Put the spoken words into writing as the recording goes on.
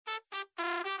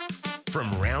From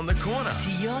round the corner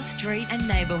to your street and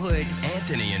neighbourhood.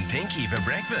 Anthony and Pinky for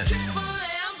breakfast.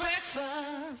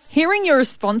 Hearing your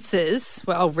responses,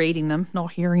 well, reading them,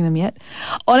 not hearing them yet,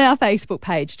 on our Facebook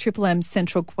page, Triple M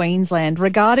Central Queensland,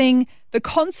 regarding the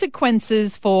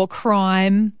consequences for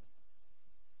crime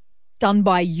done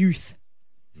by youth.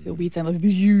 I feel weird saying like the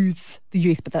youth,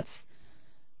 but that's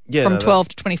from 12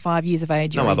 to 25 years of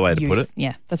age. No other way to put it.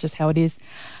 Yeah, that's just how it is.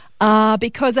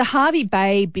 Because a Hervey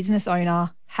Bay business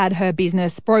owner had her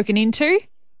business broken into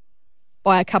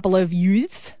by a couple of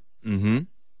youths. Mm-hmm.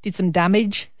 Did some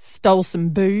damage, stole some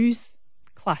booze.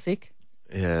 Classic.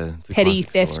 Yeah. It's a petty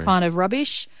classic theft story. kind of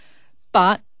rubbish,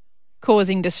 but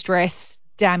causing distress,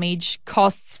 damage,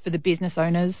 costs for the business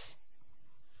owners.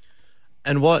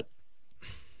 And what?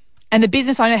 And the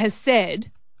business owner has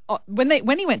said, when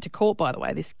he went to court, by the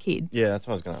way, this kid Yeah, that's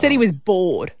what I was going to said he was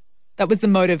bored. That was the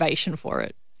motivation for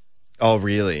it. Oh,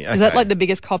 really? Okay. Is that like the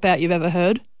biggest cop-out you've ever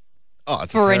heard? Oh,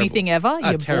 it's for terrible, anything ever?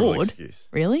 You're terrible bored. excuse.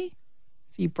 Really?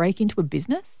 So you break into a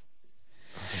business?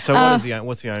 So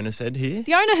what's the owner said here?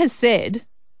 The owner has said,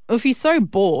 if he's so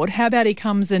bored, how about he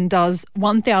comes and does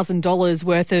 $1,000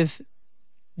 worth of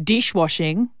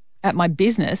dishwashing at my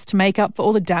business to make up for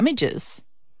all the damages?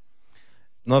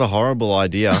 Not a horrible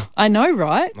idea. I know,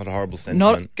 right? Not a horrible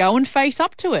sentiment. Not go and face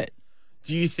up to it.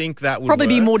 Do you think that would Probably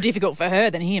be work? more difficult for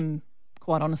her than him,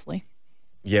 quite honestly.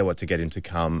 Yeah, to get him to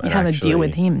come You and have actually to deal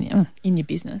with him in your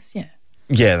business, yeah.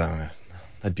 Yeah,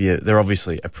 no, they're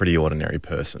obviously a pretty ordinary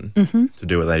person to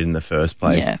do what they did in the first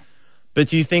place. Yeah. But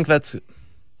do you think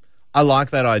I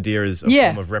like that idea as a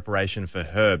Yeah. form of reparation for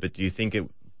her, but do you think it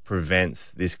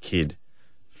prevents this kid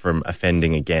from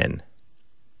offending again?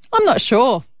 I'm not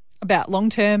sure about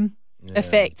long-term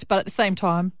effect, but at the same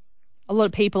time, a lot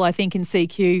of people, I think, in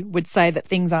CQ would say that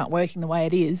things aren't working the way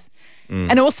it is.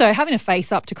 And also having to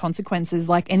face up to consequences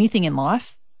like anything in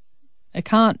life, it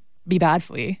can't be bad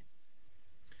for you.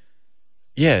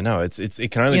 Yeah, no, it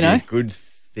can only be a good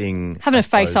thing. Having to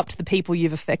face up to the people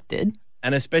you've affected.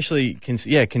 And especially,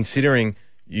 considering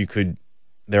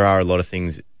there are a lot of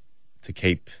things to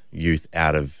keep youth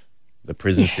out of the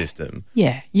prison system.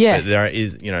 Yeah. But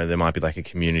there might be like a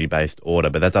community-based order,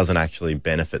 but that doesn't actually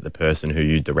benefit the person who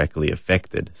you directly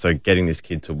affected. So getting this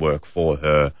kid to work for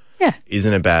her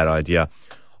isn't a bad idea.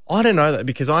 I don't know that,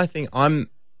 because I think I'm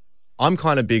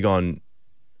kind of big on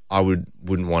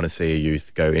wouldn't want to see a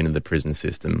youth go into the prison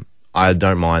system. I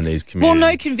don't mind these community.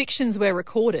 Well, no convictions were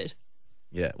recorded.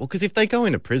 Yeah, well, because if they go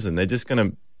into prison, they're just going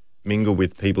to mingle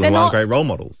with people They're who aren't not great role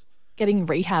models. Getting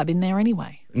rehab in there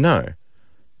anyway. No.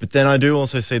 But then I do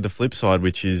also see the flip side,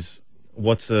 which is,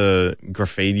 what's a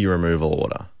graffiti removal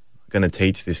order going to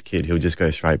teach this kid? He'll just go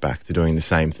straight back to doing the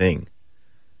same thing.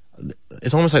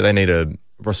 It's almost like they need a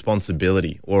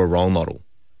responsibility or a role model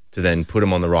to then put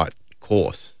him on the right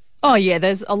course. Oh, yeah,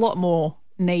 there's a lot more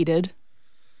needed,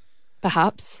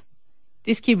 perhaps.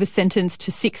 This kid was sentenced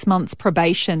to 6 months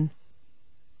probation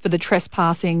for the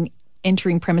trespassing,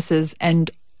 entering premises and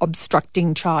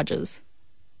obstructing charges.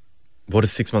 What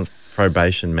does 6 months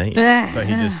probation mean? So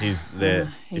he's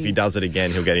there. If he does it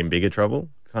again, he'll get in bigger trouble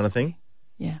kind of thing?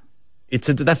 Yeah.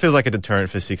 That feels like a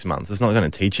deterrent for 6 months. It's not going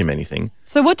to teach him anything.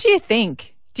 So what do you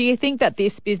think? Do you think that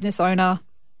this business owner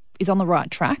is on the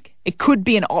right track? It could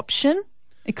be an option.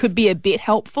 It could be a bit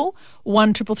helpful.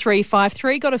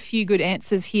 133353. Got a few good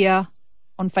answers here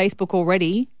on Facebook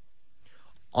already.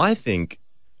 I think,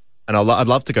 and I'd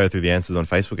love to go through the answers on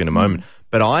Facebook in a moment,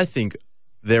 but I think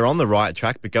they're on the right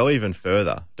track, but go even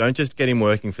further. Don't just get him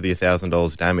working for the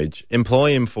 $1,000 damage.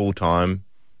 Employ him full-time.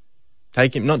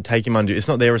 Not take him under, it's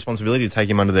not their responsibility to take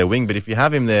him under their wing, but if you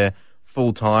have him there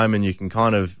full-time and you can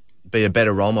kind of be a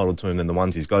better role model to him than the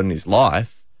ones he's got in his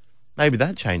life, maybe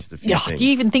that changes a few things. Do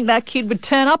you even think that kid would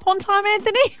turn up on time,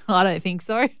 Anthony? I don't think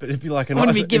so. But it'd be like I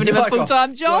wouldn't be giving him a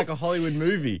full-time job. Like a Hollywood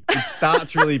movie. It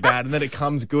starts really bad and then it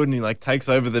comes good and he takes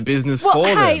over the business Well, for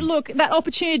hey, them. look, that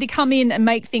opportunity to come in and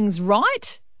make things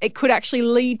right, it could actually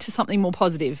lead to something more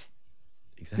positive.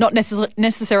 Exactly. Not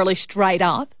necessarily straight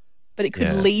up, but it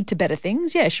could lead to better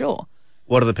things. Yeah, sure.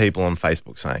 What are the people on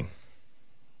Facebook saying?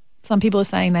 Some people are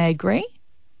saying they agree.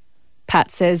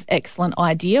 Pat says excellent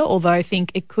idea, although I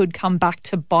think it could come back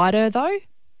to bite her though.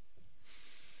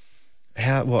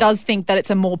 What? Does think that it's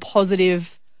a more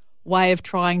positive way of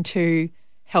trying to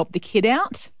help the kid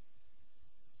out.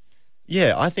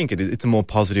 Yeah, I think it's a more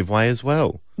positive way as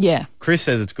well. Yeah. Chris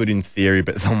says it's good in theory,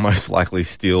 but they'll most likely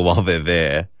steal while they're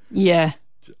there. Yeah.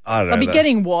 I don't know. They'll be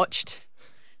getting watched.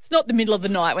 It's not the middle of the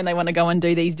night when they want to go and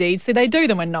do these deeds. See, they do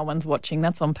them when no one's watching.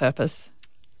 That's on purpose.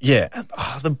 Yeah.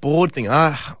 The bored thing.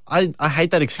 I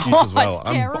hate that excuse as well. It's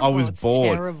terrible. I was It's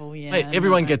bored. terrible, yeah. Mate,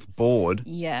 everyone gets bored.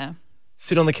 Yeah.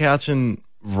 Sit on the couch and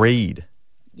read.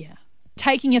 Yeah.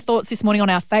 Taking your thoughts this morning on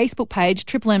our Facebook page,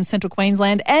 Triple M Central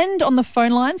Queensland, and on the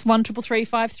phone lines,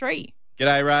 133353.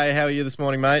 G'day, Ray. How are you this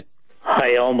morning, mate?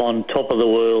 Hey, I'm on top of the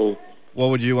world. What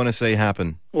would you want to see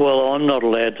happen? Well, I'm not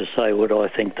allowed to say what I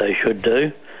think they should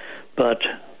do, but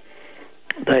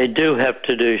they do have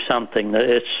to do something.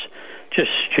 It's just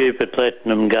stupid letting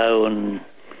them go and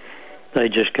they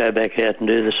just go back out and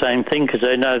do the same thing because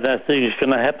they know nothing is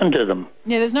going to happen to them.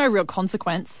 Yeah, there's no real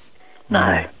consequence.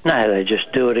 No, they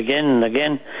just do it again and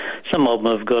again. Some of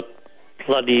them have got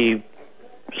bloody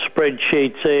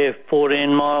spreadsheets there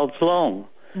 14 miles long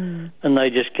and they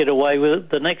just get away with it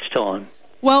the next time.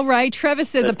 Well, Ray, Trevor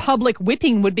says a public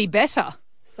whipping would be better.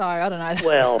 So, I don't know.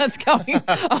 Well, that's going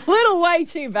a little way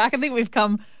too back. I think we've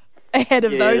come ahead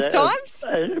of those times.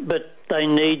 But they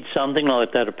need something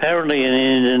like that. Apparently in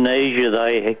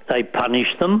Indonesia they punish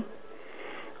them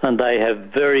and they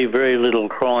have very, very little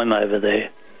crime over there.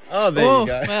 Oh, there you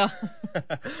go. Well.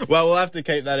 Well, we'll have to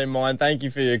keep that in mind. Thank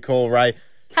you for your call, Ray.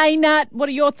 Hey, Nat, what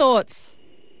are your thoughts?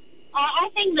 I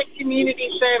think that community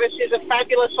service is a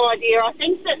fabulous idea. I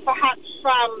think that perhaps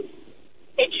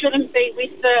it shouldn't be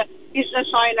with the business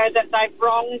owner that they've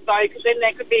wronged, though, because then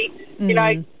there could be, you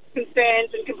know,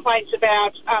 concerns and complaints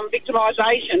about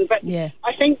victimisation. But yeah.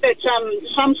 I think that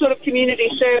some sort of community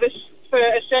service for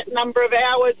a certain number of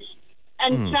hours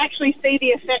and to actually see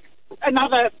the effect,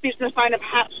 another business owner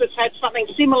perhaps has had something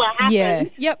similar happen. Yeah,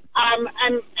 yep.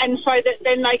 And so that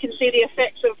then they can see the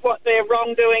effects of what their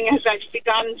wrongdoing has actually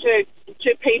done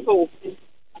to people.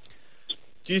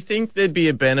 Do you think there'd be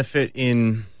a benefit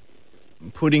in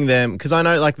putting them, because I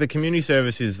know like the community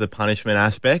service is the punishment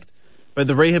aspect, but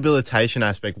the rehabilitation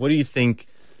aspect, what do you think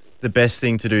the best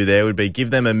thing to do there would be? Give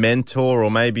them a mentor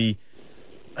or maybe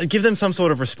give them some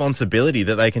sort of responsibility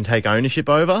that they can take ownership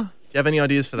over? Do you have any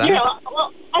ideas for that? Yeah,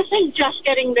 well, I think just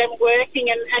getting them working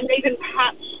and even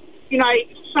perhaps, you know,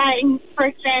 saying, for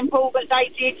example, that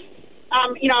they did,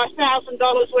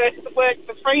 $1,000 worth of work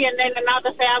for free and then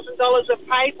another $1,000 of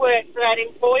paid work for that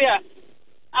employer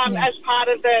as part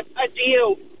of a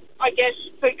deal, I guess,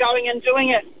 for going and doing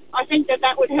it. I think that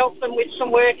would help them with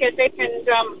some work ethic and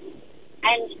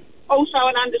also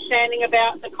an understanding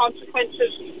about the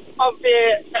consequences of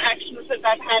the actions that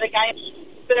they've had against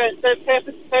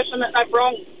the person that they've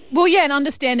wronged. Well, yeah, and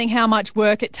understanding how much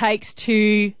work it takes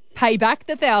to pay back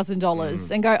the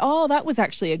 $1,000 and go, oh, that was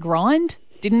actually a grind.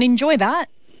 Didn't enjoy that.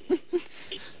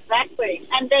 Exactly.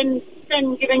 And then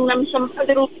giving them a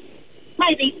little,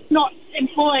 maybe not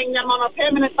employing them on a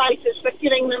permanent basis, but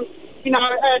giving them,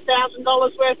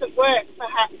 $1,000 worth of work,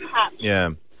 perhaps. Yeah.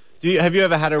 Have you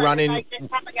ever had a run-in? They get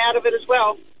something out of it as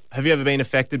well. Have you ever been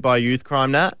affected by youth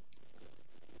crime, Nat?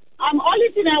 I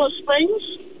lived in Alice Springs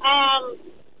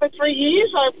for 3 years.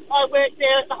 I worked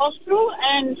there at the hospital,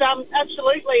 and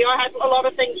absolutely, I had a lot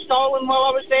of things stolen while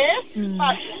I was there.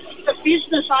 But the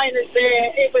business owners there,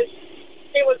 it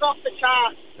was off the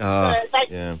charts.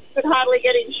 They could hardly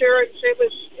get insurance. It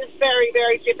was very,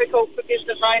 very difficult for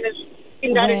business owners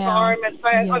in that environment. So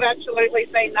I've absolutely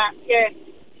seen that. Yeah.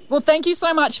 Well, thank you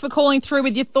so much for calling through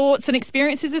with your thoughts and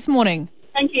experiences this morning.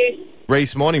 Thank you.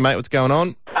 Reese, morning, mate. What's going on?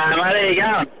 Mate, how you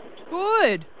going?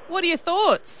 Good. What are your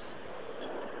thoughts?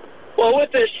 Well,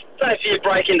 with this, say if you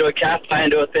break into a cafe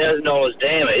and do $1,000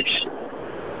 damage,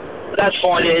 that's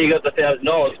fine, yeah, you got the $1,000.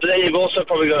 But then you've also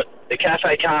probably got the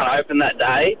cafe can't open that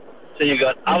day, so you've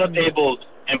got other people's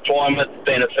employment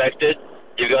being affected.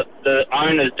 You've got the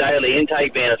owner's daily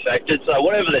intake being affected. So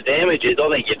whatever the damage is, I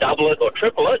think you double it or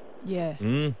triple it. Yeah.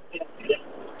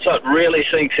 So it really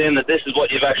sinks in that this is what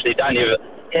you've actually done.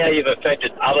 How you've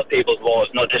affected other people's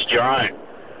lives, not just your own.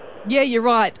 Yeah, you're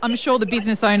right. I'm sure the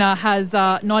business owner has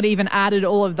not even added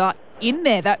all of that in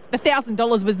there. That the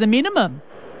 $1,000 was the minimum.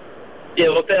 Yeah,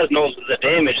 well, $1,000 was the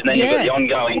damage, and then you've got the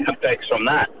ongoing effects from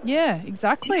that. Yeah,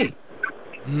 exactly.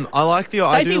 I like the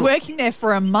idea. They'd be working there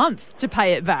for a month to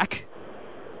pay it back.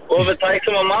 Well, if it takes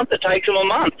them a month, it takes them a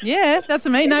month. Yeah, that's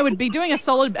what I mean. They would be doing a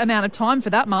solid amount of time for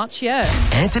that much, yeah.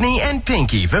 Anthony and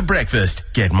Pinky for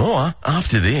breakfast. Get more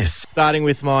after this. Starting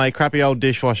with my crappy old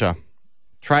dishwasher.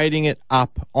 Trading it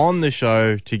up on the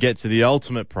show to get to the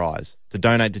ultimate prize, to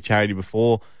donate to charity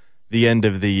before the end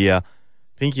of the year.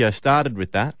 Pinky, I started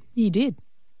with that. You did.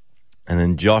 And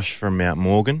then Josh from Mount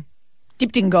Morgan.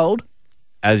 Dipped in gold.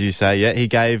 As you say, yeah, he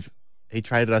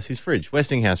traded us his fridge,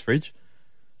 Westinghouse fridge.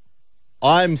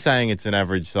 I'm saying it's an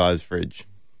average size fridge.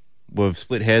 We've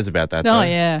split hairs about that, though. Oh,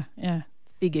 yeah. Yeah.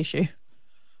 It's a big issue.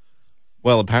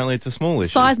 Well, apparently it's a small issue.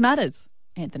 Size matters,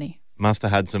 Anthony. Must have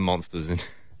had some monsters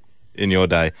in your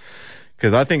day.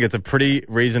 Because I think it's a pretty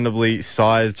reasonably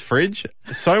sized fridge.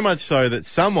 So much so that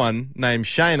someone named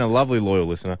Shane, a lovely loyal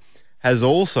listener, has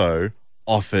also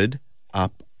offered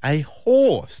up a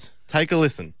horse. Take a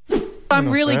listen. I'm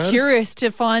really bad. curious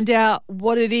to find out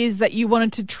what it is that you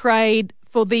wanted to trade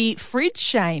for the fridge,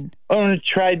 Shane. I want to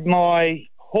trade my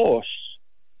horse.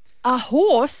 A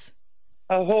horse?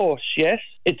 A horse, yes.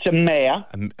 It's a mare.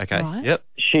 Okay. Right. Yep.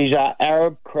 She's an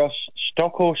Arab cross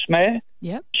stock horse mare.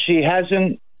 Yep. She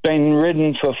hasn't been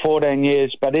ridden for 14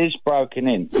 years, but is broken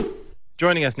in.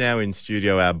 Joining us now in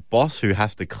studio, our boss who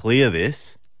has to clear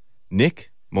this, Nick.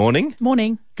 Morning.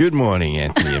 Morning. Good morning,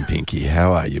 Anthony and Pinky.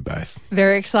 How are you both?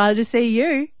 Very excited to see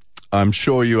you. I'm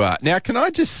sure you are. Now, can I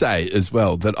just say as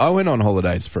well that I went on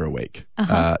holidays for a week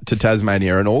to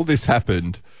Tasmania, and all this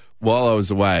happened while I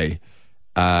was away,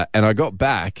 and I got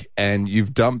back, and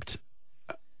you've dumped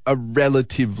a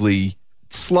relatively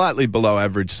slightly below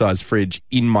average size fridge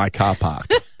in my car park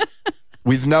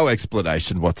with no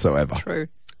explanation whatsoever.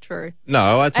 True.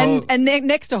 No, I told... And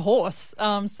next to horse,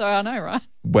 so I know, right?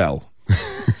 Well...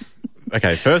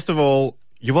 Okay, first of all,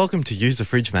 you're welcome to use the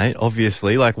fridge, mate,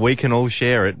 obviously. Like, we can all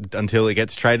share it until it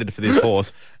gets traded for this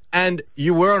horse. And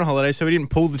you were on holiday, so we didn't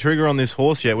pull the trigger on this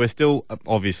horse yet. We're still...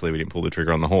 Obviously, we didn't pull the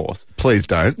trigger on the horse. Please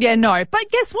don't. Yeah, no. But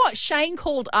guess what? Shane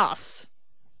called us.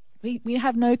 We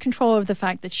have no control over the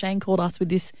fact that Shane called us with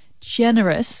this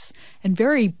generous and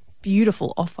very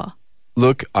beautiful offer.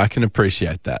 Look, I can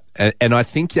appreciate that. And I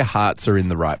think your hearts are in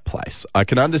the right place. I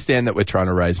can understand that we're trying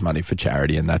to raise money for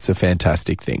charity, and that's a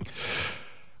fantastic thing.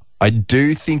 I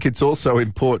do think it's also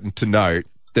important to note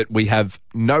that we have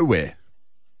nowhere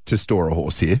to store a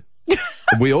horse here.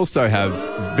 We also have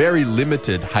very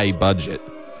limited hay budget.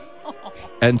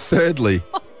 And thirdly,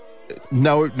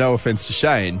 no offense to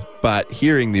Shane, but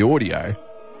hearing the audio,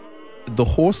 the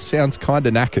horse sounds kind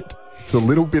of knackered. It's a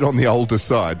little bit on the older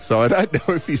side, so I don't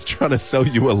know if he's trying to sell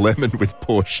you a lemon with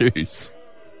poor shoes.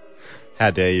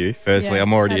 How dare you? Firstly, Yeah,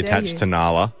 I'm already how dare attached you. to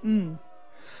Nala.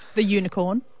 The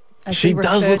unicorn. as She we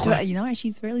does refer look to like- her. You know,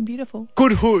 she's really beautiful.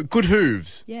 Good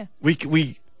hooves. Yeah. We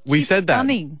She's said that.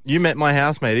 stunning. You met my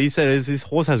housemate. He said this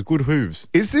horse has good hooves.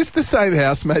 Is this the same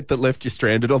housemate that left you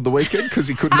stranded on the weekend because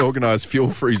he couldn't organise fuel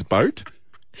for his boat?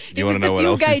 You want to know what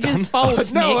else he's done?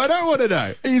 Fault, No, Nick. I don't want to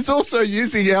know. He's also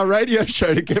using our radio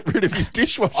show to get rid of his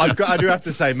dishwasher. I do have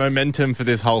to say, momentum for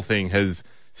this whole thing has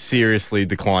seriously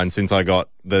declined since I got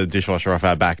the dishwasher off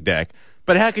our back deck.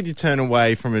 But how could you turn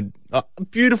away from a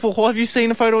beautiful horse? Have you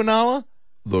seen a photo of Nala?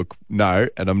 Look, no,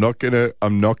 and I'm not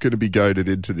gonna be goaded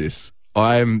into this.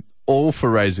 I'm all for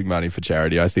raising money for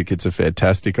charity. I think it's a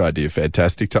fantastic idea,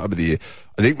 fantastic time of the year.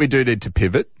 I think we do need to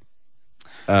pivot.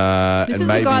 This is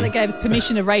the guy that gave us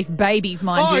permission to race babies,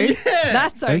 mind Oh, you. yeah.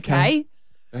 That's okay.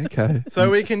 Okay. So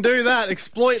we can do that.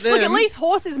 Exploit them. Look, at least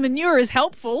horses' manure is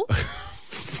helpful.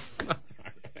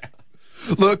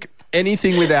 Look,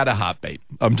 anything without a heartbeat.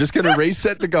 I'm just going to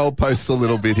reset the goalposts a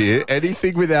little bit here.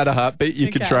 Anything without a heartbeat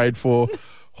you can Okay. trade for.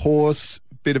 Horse,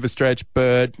 bit of a stretch.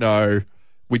 Bird, no.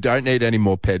 We don't need any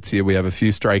more pets here. We have a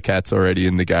few stray cats already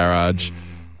in the garage.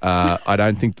 I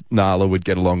don't think Nala would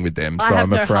get along with them, so I have I'm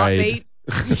no afraid. heartbeat.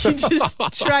 You should just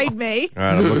trade me. All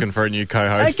right, I'm looking for a new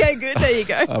co-host. Okay, good. There you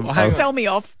go. hang on. Sell me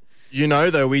off. You know,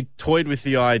 though, we toyed with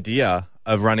the idea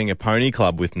of running a pony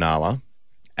club with Nala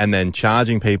and then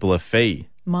charging people a fee.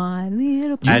 My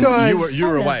little And guys- you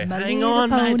were I love away. my Hang little on,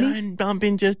 mate. pony.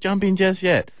 Don't jump in just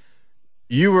yet.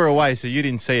 You were away, so you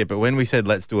didn't see it. But when we said,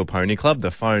 let's do a pony club,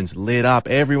 the phones lit up.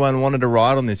 Everyone wanted to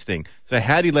ride on this thing. So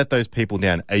how do you let those people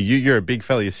down? You're a big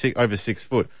fella. You're over 6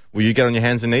 foot. Will you get on your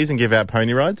hands and knees and give out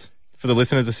pony rides for the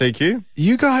listeners of CQ?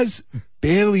 You guys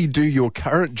barely do your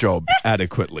current job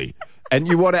adequately. And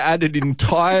you want to add an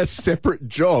entire separate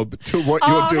job to what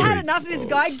you're I've doing. had enough of this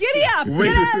guy. Giddy up. We-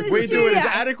 Get out of the we do it as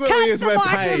studio. adequately Cut as the we're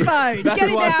paid. microphone. That's Get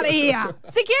him why- out of here.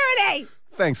 Security.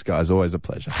 Thanks, guys. Always a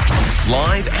pleasure.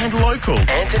 Live and local.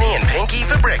 Anthony and Pinky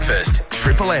for breakfast.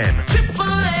 Triple M.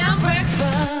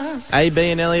 AB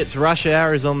and Elliot's Rush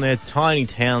Hour is on their Tiny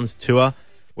Towns tour.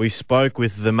 We spoke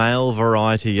with the male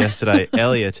variety yesterday,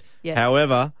 Elliot. Yes.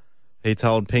 However, he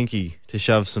told Pinky to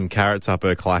shove some carrots up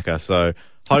her clacker. So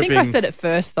I hoping, think I said it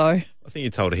first, though. I think you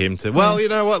told him to. Well, you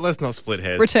know what? Let's not split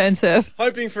hairs. Return serve.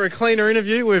 Hoping for a cleaner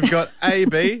interview, we've got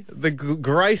AB, the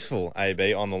graceful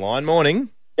AB on the line. Morning.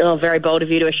 Oh, very bold of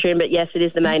you to assume, but yes, it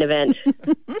is the main event.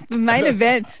 The main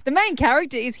event. The main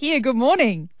character is here. Good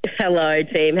morning. Hello,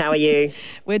 team. How are you?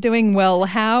 We're doing well.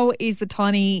 How is the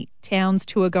Tiny Towns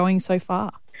tour going so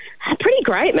far? Pretty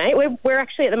great, mate. We're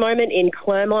actually at the moment in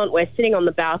Clermont. We're sitting on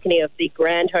the balcony of the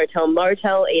Grand Hotel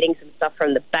Motel, eating some stuff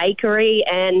from the bakery,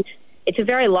 and it's a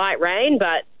very light rain,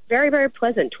 but very, very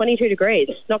pleasant. 22 degrees.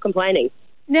 Not complaining.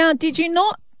 Now, did you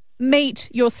not meet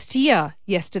your steer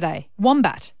yesterday,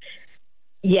 Wombat?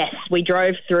 Yes, we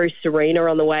drove through Serena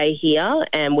on the way here,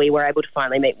 and we were able to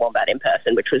finally meet Wombat in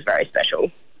person, which was very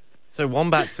special. So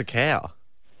Wombat's a cow.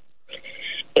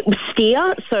 It was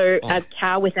steer, so a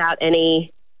cow without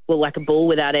any, well, like a bull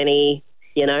without any,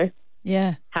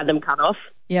 Yeah. had them cut off,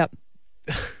 Yep.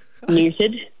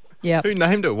 neutered. Yep. Who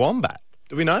named it Wombat?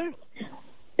 Do we know?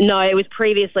 No, it was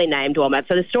previously named Wombat.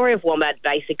 So the story of Wombat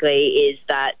basically is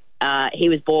that he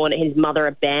was born, his mother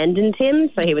abandoned him,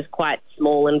 so he was quite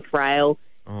small and frail.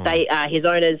 His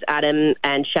owners, Adam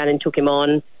and Shannon, took him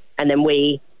on, and then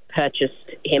we purchased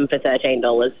him for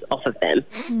 $13 off of them.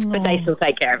 But they still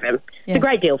take care of him. Yeah. It's a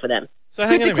great deal for them. So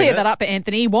Good to clear that up,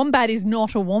 Anthony. Wombat is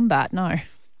not a wombat, no.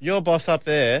 Your boss up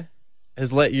there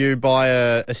has let you buy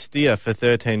a steer for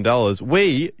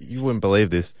 $13. You wouldn't believe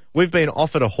this, we've been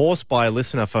offered a horse by a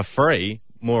listener for free,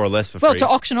 more or less for Well, free. to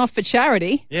auction off for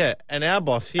charity. Yeah, and our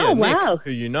boss here, Oh, Nick, wow.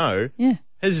 who you know, Yeah.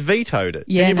 has vetoed it.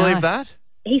 Yeah, Can you no. believe that?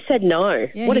 He said no.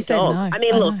 Yeah, What he a said dog. no. I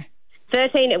mean, I look, know.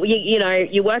 13,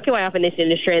 you work your way up in this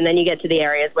industry and then you get to the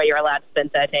areas where you're allowed to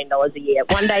spend $13 a year.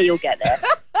 One day you'll get there.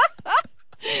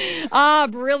 Ah,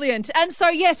 brilliant. And so,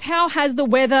 yes, how has the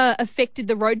weather affected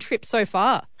the road trip so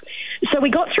far? So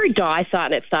we got through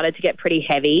Dysart and it started to get pretty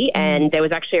heavy, and there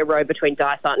was actually a road between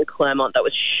Dysart and Clermont that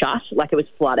was shut, like it was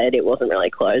flooded. It wasn't really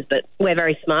closed, but we're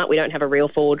very smart. We don't have a real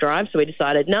four-wheel drive, so we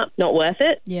decided, no, not worth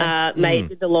it. Yeah.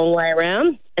 Made the long way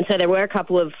around. And so there were a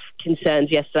couple of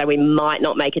concerns yesterday. We might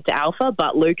not make it to Alpha,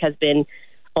 but Luke has been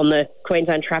on the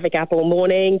Queensland traffic app all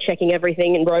morning, checking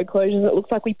everything and road closures. It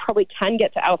looks like we probably can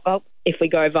get to Alpha if we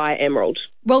go via Emerald.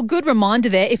 Well, good reminder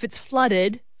there. If it's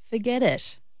flooded, forget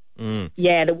it.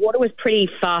 Yeah, the water was pretty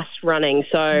fast running,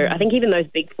 so I think even those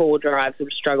big four drives would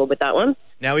have struggled with that one.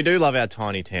 Now, we do love our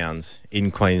tiny towns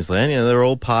in Queensland. They're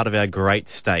all part of our great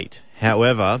state.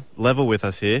 However, level with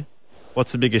us here.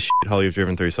 What's the biggest shithole you've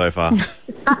driven through so far?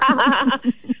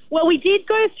 Well, we did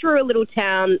go through a little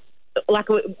town.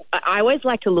 I always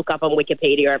like to look up on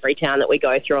Wikipedia every town that we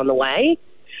go through on the way.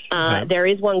 Okay. There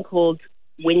is one called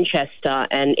Winchester,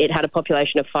 and it had a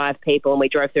population of 5 people, and we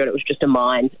drove through and it was just a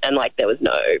mine, and there was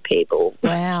no people.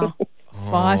 Wow.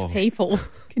 5 people.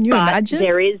 Can you But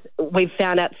imagine? we've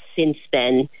found out since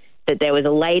then that there was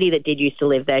a lady that did used to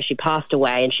live there. She passed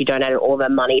away, and she donated all of her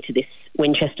money to this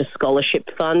Winchester Scholarship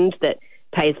Fund that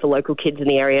pays for local kids in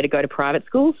the area to go to private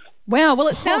schools. Wow. Well,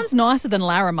 it sounds nicer than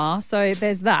Larimar, so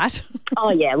there's that.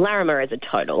 Oh, yeah, Larimer is a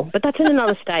total. But that's in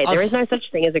another state. There is no such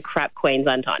thing as a crap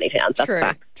Queensland tiny town. That's True.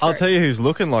 fact. I'll tell you who's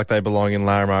looking like they belong in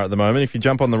Larimar at the moment. If you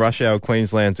jump on the Rush Hour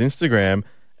Queensland's Instagram,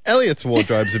 Elliot's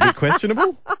wardrobe's a bit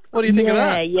questionable. What do you think of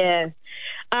that? Yeah.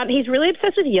 He's really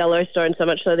obsessed with Yellowstone, so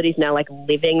much so that he's now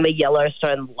living the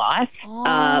Yellowstone life.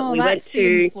 Oh, that's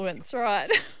the influence, right?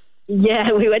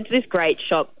 Yeah, we went to this great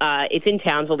shop. It's in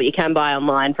Townsville, but you can buy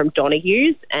online from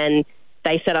Donahue's, and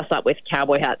they set us up with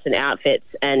cowboy hats and outfits.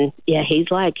 And yeah, he's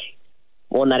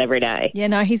worn that every day. Yeah,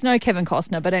 no, he's no Kevin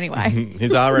Costner, but anyway.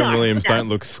 His R.M. Williams don't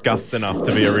look scuffed enough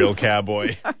to be a real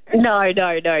cowboy. No,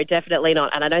 definitely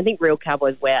not. And I don't think real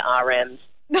cowboys wear RMs.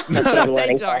 That's what I'm They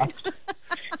learning don't.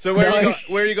 So where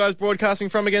are you guys broadcasting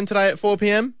from again today at 4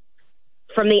 p.m?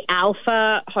 From the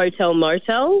Alpha Hotel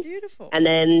Motel. Beautiful. And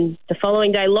then the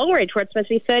following day, Longreach, where it's supposed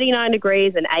to be 39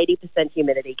 degrees and 80%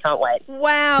 humidity. Can't wait.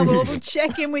 Wow. Well, we'll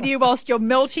check in with you whilst you're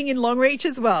melting in Longreach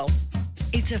as well.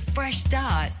 It's a fresh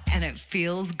start and it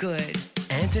feels good.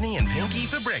 Anthony and Pinky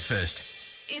for breakfast.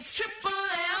 It's Triple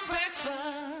M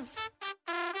breakfast.